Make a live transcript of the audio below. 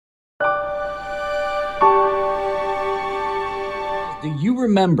Do you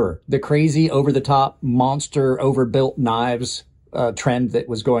remember the crazy over-the-top monster overbuilt knives trend that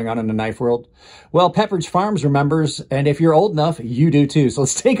was going on in the knife world? Well, Pepperidge Farms remembers, and if you're old enough, you do too. So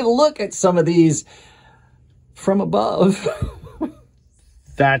let's take a look at some of these from above.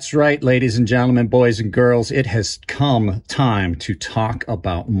 That's right, ladies and gentlemen, boys and girls. It has come time to talk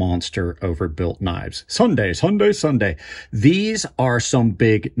about monster overbuilt knives. Sunday, Sunday, Sunday. These are some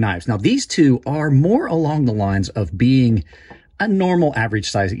big knives. Now, these two are more along the lines of being a normal average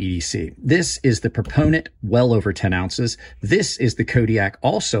size EDC. This is the Proponent, well over 10 ounces. This is the Kodiak,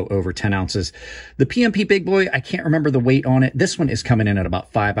 also over 10 ounces. The PMP Big Boy, I can't remember the weight on it. This one is coming in at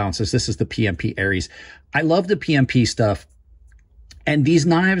about 5 ounces. This is the PMP Aries. I love the PMP stuff. And these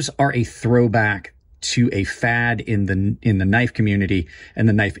knives are a throwback to a fad in the knife community and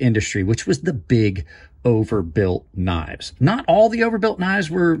the knife industry, which was the big overbuilt knives. Not all the overbuilt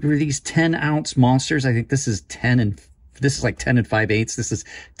knives were these 10-ounce monsters. I think this is like 10 and 5/8. This is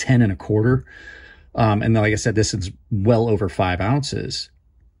 10 and a quarter. And then, like I said, this is well over 5 ounces.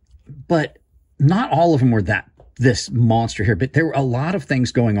 But not all of them were this monster here. But there were a lot of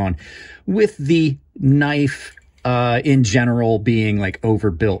things going on with the knife in general being like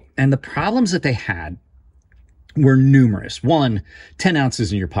overbuilt. And the problems that they had were numerous. One, 10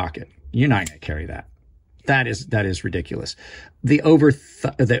 ounces in your pocket. You're not going to carry that. That is ridiculous. The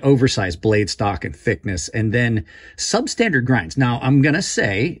oversized blade stock and thickness, and then substandard grinds. Now, I'm going to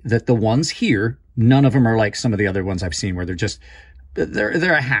say that the ones here, none of them are like some of the other ones I've seen where they're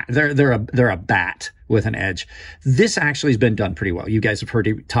a bat with an edge. This actually has been done pretty well. You guys have heard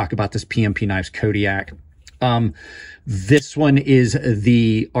me talk about this PMP Knives Kodiak. This one is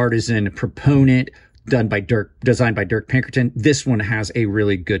the Artisan Proponent, designed by Dirk Pinkerton. This one has a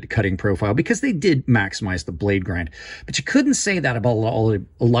really good cutting profile because they did maximize the blade grind. But you couldn't say that about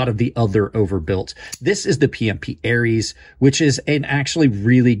a lot of the other overbuilt. This is the PMP Aries, which is an actually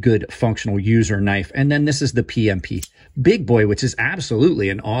really good functional user knife. And then this is the PMP Big Boy, which is absolutely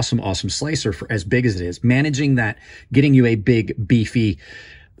an awesome slicer for as big as it is. Managing that, getting you a big, beefy,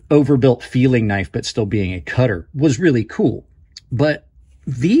 overbuilt feeling knife, but still being a cutter was really cool. But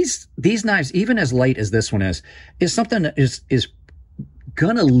these knives, even as light as this one is something that is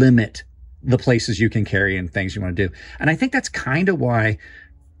gonna limit the places you can carry and things you want to do. And I think that's kind of why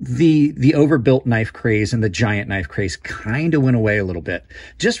the overbuilt knife craze and the giant knife craze kind of went away a little bit.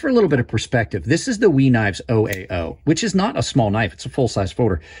 Just for a little bit of perspective, this is the WE Knives OAO, which is not a small knife. It's a full-size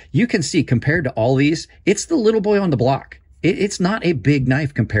folder. You can see compared to all these, it's the little boy on the block. It's not a big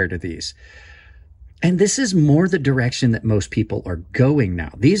knife compared to these. And this is more the direction that most people are going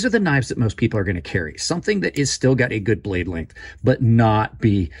now. These are the knives that most people are going to carry. Something that is still got a good blade length, but not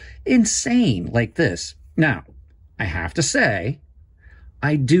be insane like this. Now, I have to say,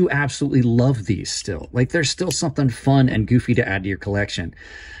 I do absolutely love these still. Like, there's still something fun and goofy to add to your collection.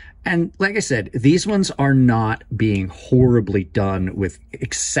 And like I said, these ones are not being horribly done with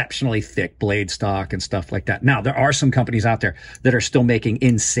exceptionally thick blade stock and stuff like that. Now, there are some companies out there that are still making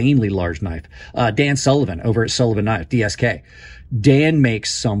insanely large knife. Dan Sullivan over at Sullivan Knives, DSK. Dan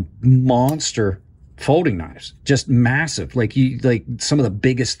makes some monster folding knives, just massive, like some of the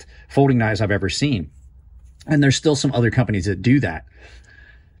biggest folding knives I've ever seen. And there's still some other companies that do that.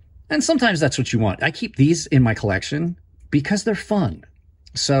 And sometimes that's what you want. I keep these in my collection because they're fun.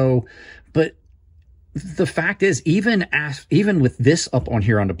 So, but the fact is, even with this up on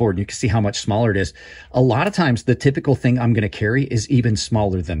here on the board, you can see how much smaller it is. A lot of times the typical thing I'm going to carry is even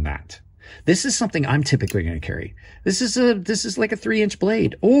smaller than that. This is something I'm typically going to carry. This is like a 3-inch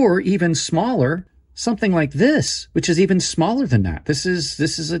blade, or even smaller, something like this, which is even smaller than that. This is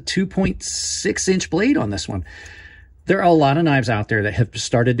a 2.6-inch blade on this one. There are a lot of knives out there that have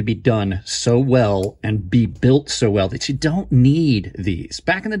started to be done so well and be built so well that you don't need these.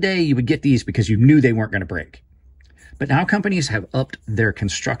 Back in the day, you would get these because you knew they weren't going to break. But now companies have upped their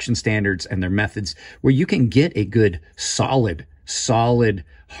construction standards and their methods where you can get a good, solid,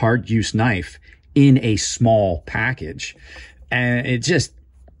 hard-use knife in a small package. And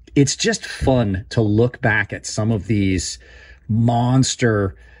it's just fun to look back at some of these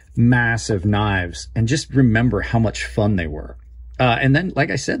monster massive knives and just remember how much fun they were. And then, like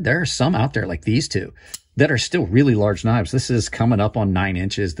I said, there are some out there like these two that are still really large knives. This is coming up on 9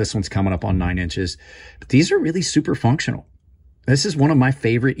 inches. This one's coming up on 9 inches. But these are really super functional. This is one of my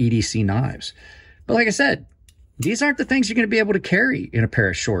favorite EDC knives. But like I said, these aren't the things you're going to be able to carry in a pair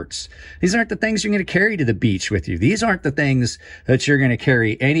of shorts. These aren't the things you're going to carry to the beach with you. These aren't the things that you're going to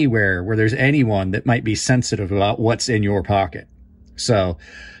carry anywhere where there's anyone that might be sensitive about what's in your pocket. So,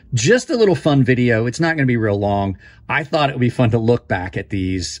 just a little fun video. It's not going to be real long. I thought it would be fun to look back at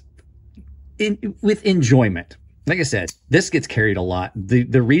these with enjoyment. like I said, this gets carried a lot.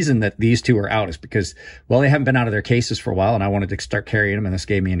 The reason that these two are out is because, well, they haven't been out of their cases for a while, and I wanted to start carrying them, and this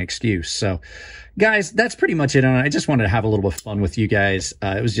gave me an excuse. So, guys, that's pretty much it. And I just wanted to have a little bit of fun with you guys.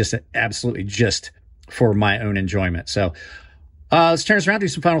 It was just absolutely just for my own enjoyment. So, let's turn this around, do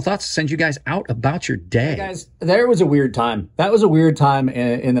some final thoughts, send you guys out about your day. Hey guys, there was a weird time. That was a weird time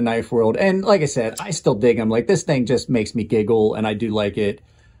in the knife world. And like I said, I still dig them. Like, this thing just makes me giggle, and I do like it.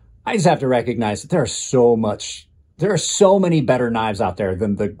 I just have to recognize that there are so many better knives out there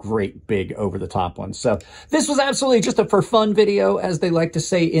than the great big over-the-top ones. So this was absolutely just a for fun video, as they like to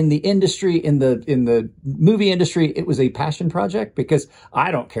say in the industry, in the movie industry. It was a passion project because I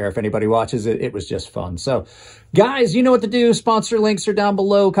don't care if anybody watches it. It was just fun. So guys, you know what to do. Sponsor links are down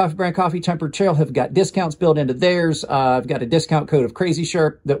below. Coffee Brand Coffee, Tempered Trail have got discounts built into theirs. I've got a discount code of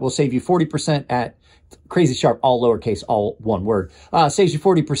crazysharp that will save you 40% at crazysharp, all lowercase, all one word. Saves you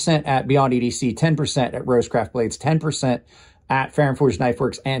 40% at Beyond EDC, 10% at Rosecraft Blades, 10% at Fair & Forged Knife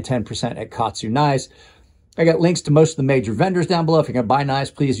Works, and 10% at KATSU Knives. I got links to most of the major vendors down below. If you're going to buy knives,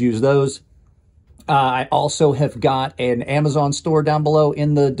 please use those. I also have got an Amazon store down below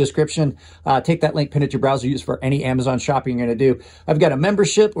in the description. Take that link, pin it to your browser, use for any Amazon shopping you're going to do. I've got a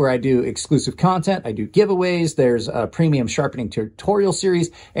membership where I do exclusive content. I do giveaways. There's a premium sharpening tutorial series,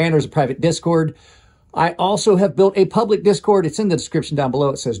 and there's a private Discord. I also have built a public Discord. It's in the description down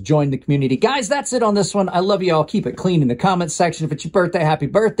below. It says join the community. Guys, that's it on this one. I love you all. Keep it clean in the comments section. If it's your birthday, happy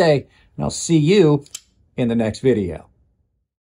birthday. And I'll see you in the next video.